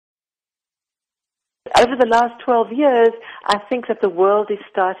over the last 12 years, I think that the world is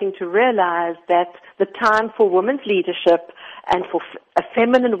starting to realize that the time for women's leadership and for a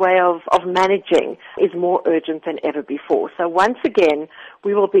feminine way of managing is more urgent than ever before. So once again,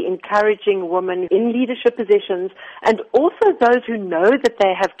 we will be encouraging women in leadership positions and also those who know that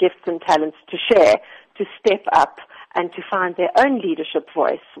they have gifts and talents to share, to step up and to find their own leadership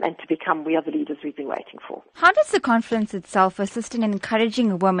voice and to become We Are the Leaders we've been waiting for. How does the conference itself assist in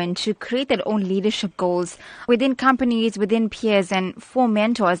encouraging women to create their own leadership goals within companies, within peers, and for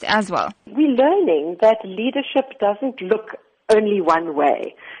mentors as well? We're learning that leadership doesn't look only one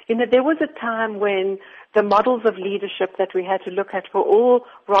way. You know, there was a time when the models of leadership that we had to look at were all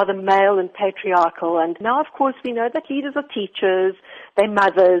rather male and patriarchal. And now, of course, we know that leaders are teachers, they're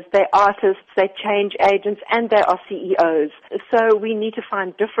mothers, they're artists, they're change agents, and they are CEOs. So we need to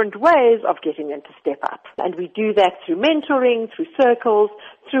find different ways of getting them to step up. And we do that through mentoring, through circles,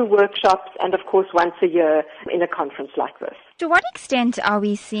 through workshops, and of course once a year in a conference like this. To what extent are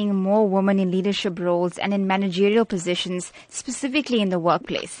we seeing more women in leadership roles and in managerial positions, specifically in the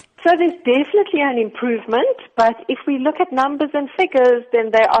workplace? So there's definitely an improvement, but if we look at numbers and figures, then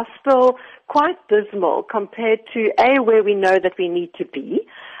they are still quite dismal compared to A, where we know that we need to be,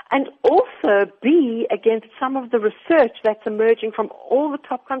 and also B, against some of the research that's emerging from all the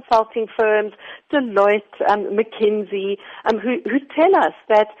top consulting firms, Deloitte, McKinsey, who tell us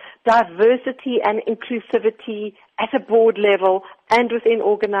that diversity and inclusivity at a board level and within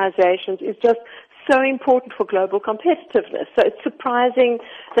organizations is just so important for global competitiveness. So it's surprising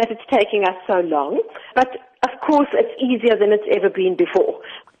that it's taking us so long, but of course it's easier than it's ever been before.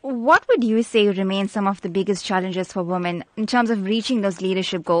 What would you say remain some of the biggest challenges for women in terms of reaching those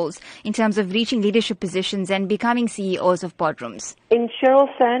leadership goals, in terms of reaching leadership positions and becoming CEOs of boardrooms? In Sheryl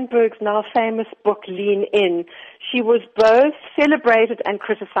Sandberg's now famous book, Lean In, she was both celebrated and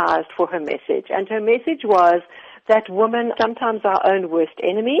criticized for her message. And her message was that women sometimes are our own worst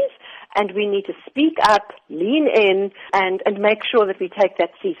enemies, and we need to speak up, lean in, and make sure that we take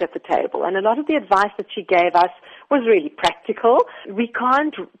that seat at the table. And a lot of the advice that she gave us was really practical. We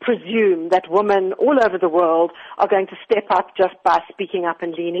can't presume that women all over the world are going to step up just by speaking up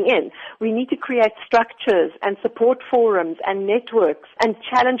and leaning in. We need to create structures and support forums and networks and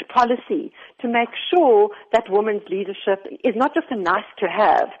challenge policy to make sure that women's leadership is not just a nice to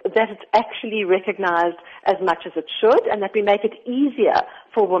have, that it's actually recognized as much as it should, and that we make it easier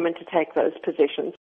for women to take those positions.